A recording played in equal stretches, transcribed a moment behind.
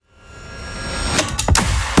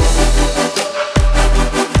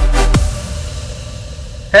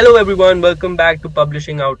Hello, everyone. Welcome back to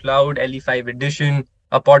Publishing Out Loud, LE5 edition,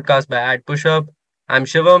 a podcast by Ad Pushup. I'm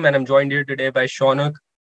Shivam and I'm joined here today by Shaunak.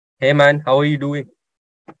 Hey, man, how are you doing?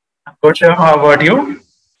 Good, Shivam. How about you?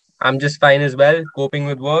 I'm just fine as well, coping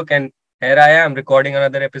with work. And here I am recording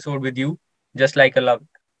another episode with you, just like a love.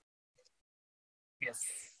 Yes,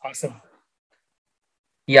 awesome.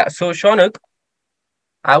 Yeah, so Shaunak,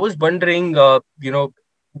 I was wondering,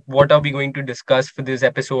 what are we going to discuss for this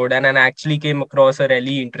episode? And I actually came across a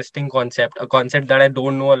really interesting concept, a concept that I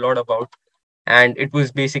don't know a lot about. And it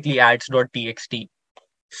was basically ads.txt.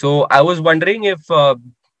 So I was wondering if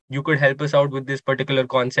you could help us out with this particular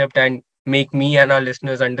concept and make me and our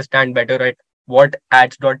listeners understand better at what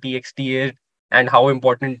ads.txt is and how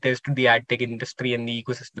important it is to the ad tech industry and the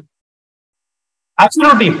ecosystem.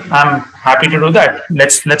 Absolutely. I'm happy to do that.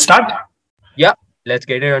 Let's start. Yeah, let's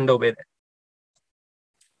get it underway.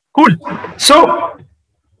 Cool. So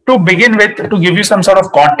to begin with, to give you some sort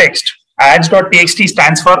of context, ads.txt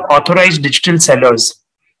stands for authorized digital sellers.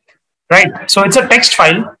 Right. So it's a text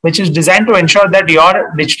file which is designed to ensure that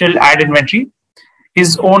your digital ad inventory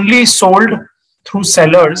is only sold through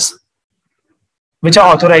sellers which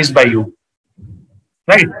are authorized by you.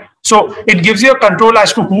 Right. So it gives you a control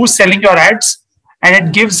as to who's selling your ads, and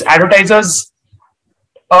it gives advertisers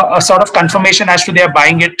a sort of confirmation as to they are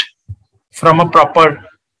buying it from a proper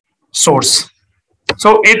source.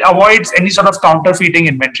 So it avoids any sort of counterfeiting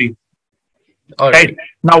inventory. All right. Right.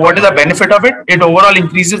 Now, what is the benefit of it? It overall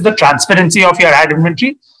increases the transparency of your ad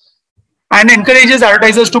inventory and encourages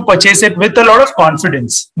advertisers to purchase it with a lot of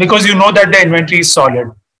confidence because you know that the inventory is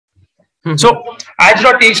solid. So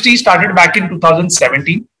ads.txt started back in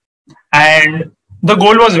 2017, and the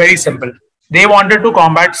goal was very simple. They wanted to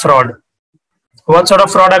combat fraud. What sort of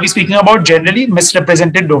fraud are we speaking about? Generally,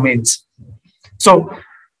 misrepresented domains. So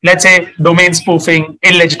let's say domain spoofing,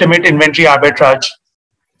 illegitimate inventory arbitrage.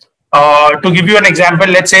 To give you an example,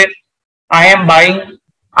 let's say I am buying,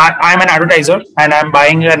 I'm an advertiser and I'm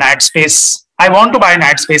buying an ad space. I want to buy an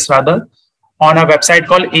ad space rather on a website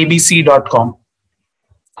called abc.com.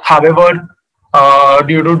 However,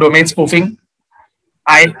 due to domain spoofing,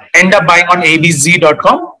 I end up buying on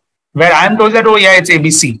abc.com where I am told that, oh yeah, it's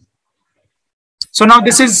ABC. So now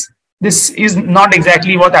this is not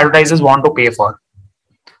exactly what advertisers want to pay for.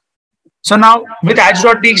 So now with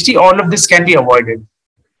ads.txt, all of this can be avoided.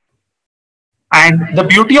 And the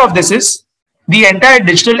beauty of this is the entire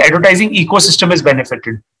digital advertising ecosystem is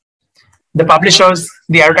benefited. The publishers,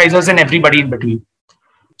 the advertisers, and everybody in between.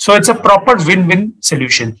 So it's a proper win-win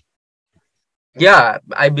solution. Yeah,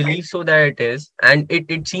 I believe so that it is. And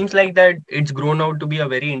it seems like that it's grown out to be a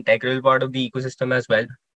very integral part of the ecosystem as well.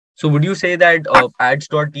 So would you say that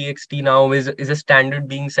ads.txt now is a standard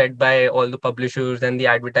being set by all the publishers and the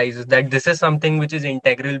advertisers that this is something which is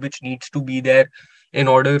integral, which needs to be there in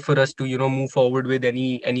order for us to, move forward with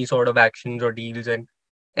any sort of actions or deals and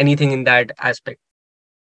anything in that aspect?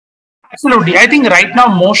 Absolutely. I think right now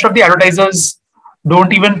most of the advertisers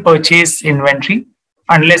don't even purchase inventory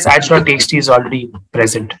unless ads.txt is already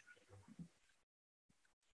present.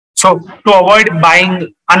 So to avoid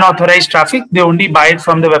buying unauthorized traffic, they only buy it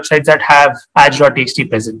from the websites that have ads.txt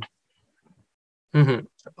present. Mm-hmm.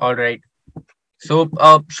 All right. So,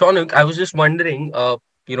 Shaunak, I was just wondering,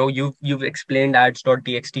 you've explained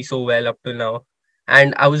ads.txt so well up till now,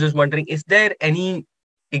 and I was just wondering, is there any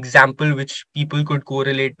example which people could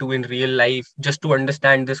correlate to in real life just to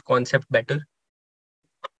understand this concept better?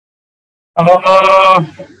 Uh,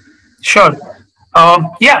 sure.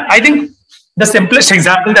 Yeah, I think the simplest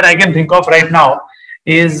example that I can think of right now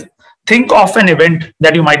is think of an event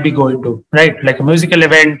that you might be going to, right? Like a musical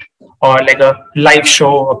event or like a live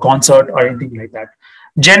show, a concert, or anything like that.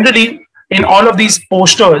 Generally, in all of these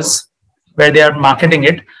posters where they are marketing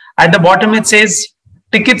it, at the bottom it says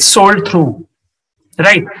tickets sold through,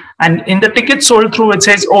 right? And in the tickets sold through, it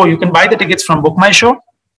says, oh, you can buy the tickets from Book My Show,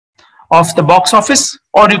 of the box office,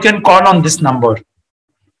 or you can call on this number,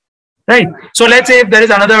 right? So let's say if there is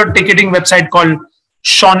another ticketing website called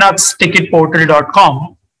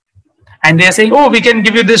shaunaxticketportal.com, and they're saying, oh, we can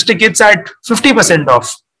give you these tickets at 50%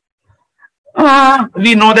 off.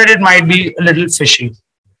 We know that it might be a little fishy.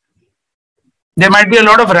 There might be a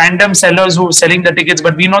lot of random sellers who are selling the tickets,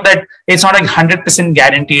 but we know that it's not a 100%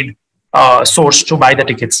 guaranteed source to buy the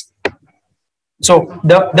tickets. So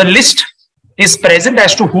the list is present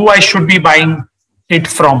as to who I should be buying it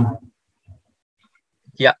from.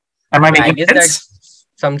 Yeah, Am I yeah, I making guess that sense?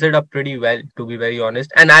 sums it up pretty well, to be very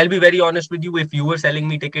honest. And I'll be very honest with you, if you were selling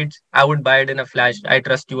me tickets, I would buy it in a flash. I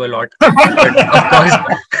trust you a lot. But of course,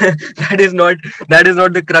 that is not that is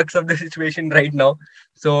not the crux of the situation right now.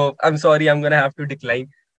 So I'm sorry, I'm gonna have to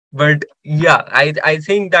decline. But yeah, I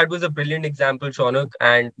think that was a brilliant example, Shaunak,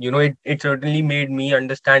 and it certainly made me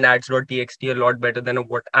understand ads.txt a lot better than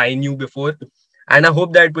what I knew before. And I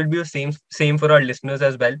hope that it will be the same for our listeners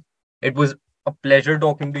as well. It was a pleasure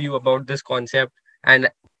talking to you about this concept, and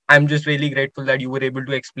I'm just really grateful that you were able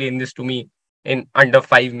to explain this to me in under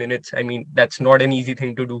 5 minutes. I mean, that's not an easy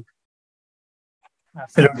thing to do.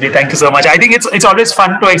 Absolutely. Thank you so much. I think it's always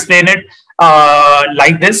fun to explain it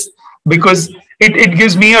like this because it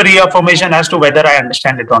gives me a reaffirmation as to whether I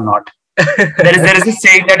understand it or not. There is a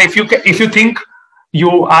saying that if you think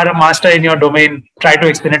you are a master in your domain, try to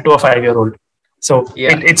explain it to a 5-year-old. So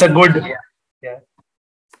Yeah, it's a good. Yeah.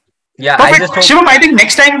 yeah. I Perfect. just hope. Shivam, I think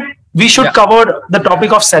next time we should Yeah, cover the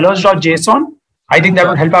topic of sellers.json. I think that sure.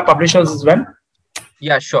 would help our publishers as well.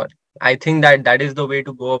 Yeah, sure. I think that is the way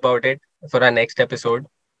to go about it for our next episode.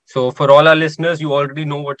 So, for all our listeners, you already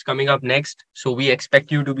know what's coming up next. So, we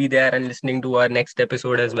expect you to be there and listening to our next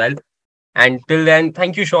episode as well. And till then,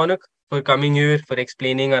 thank you, Shaunak, for coming here, for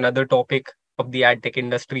explaining another topic of the ad tech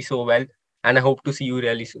industry so well. And I hope to see you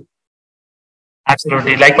really soon.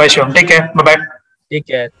 Absolutely. Likewise, Shivam. Take care. Bye bye. Take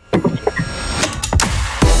care.